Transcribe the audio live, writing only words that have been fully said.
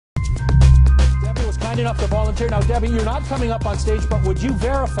kind enough to volunteer. Now, Debbie, you're not coming up on stage, but would you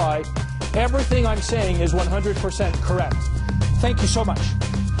verify everything I'm saying is 100% correct? Thank you so much.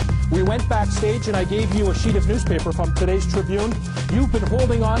 We went backstage and I gave you a sheet of newspaper from today's Tribune. You've been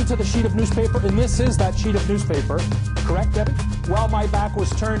holding on to the sheet of newspaper, and this is that sheet of newspaper. Correct, Debbie? While my back was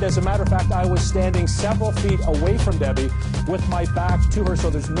turned, as a matter of fact, I was standing several feet away from Debbie with my back to her, so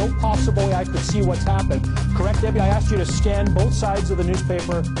there's no possible way I could see what's happened. Correct, Debbie? I asked you to scan both sides of the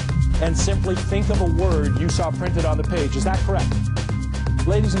newspaper and simply think of a word you saw printed on the page. Is that correct?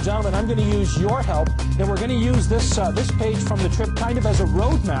 Ladies and gentlemen, I'm going to use your help, and we're going to use this page from the trip kind of as a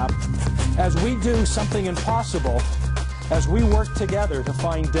roadmap as we do something impossible, as we work together to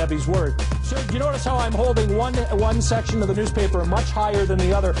find Debbie's word. So, do you notice how I'm holding one section of the newspaper much higher than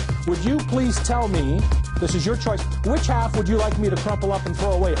the other? Would you please tell me, this is your choice, which half would you like me to crumple up and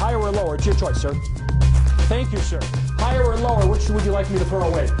throw away? Higher or lower? It's your choice, sir. Thank you, sir. Higher or lower, which would you like me to throw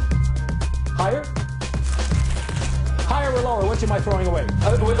away? Higher? Higher or lower, which am I throwing away?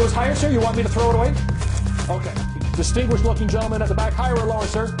 It was higher, sir? You want me to throw it away? Okay. Distinguished looking gentleman at the back, higher or lower,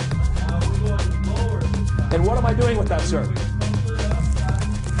 sir? We're going lower. And what am I doing with that, sir?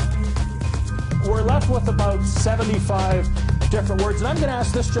 We're left with about 75 different words. And I'm going to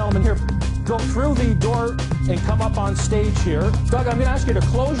ask this gentleman here, go through the door and come up on stage here. Doug, I'm going to ask you to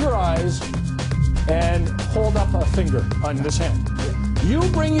close your eyes and hold up a finger on this hand. You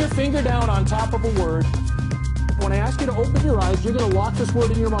bring your finger down on top of a word. When I ask you to open your eyes, you're going to lock this word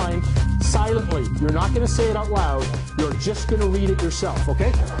in your mind silently. You're not going to say it out loud. You're just going to read it yourself,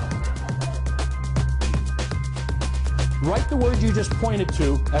 okay? Write the word you just pointed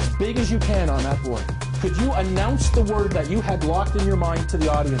to as big as you can on that board. Could you announce the word that you had locked in your mind to the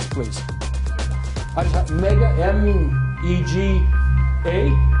audience, please? I just have mega, M-E-G-A.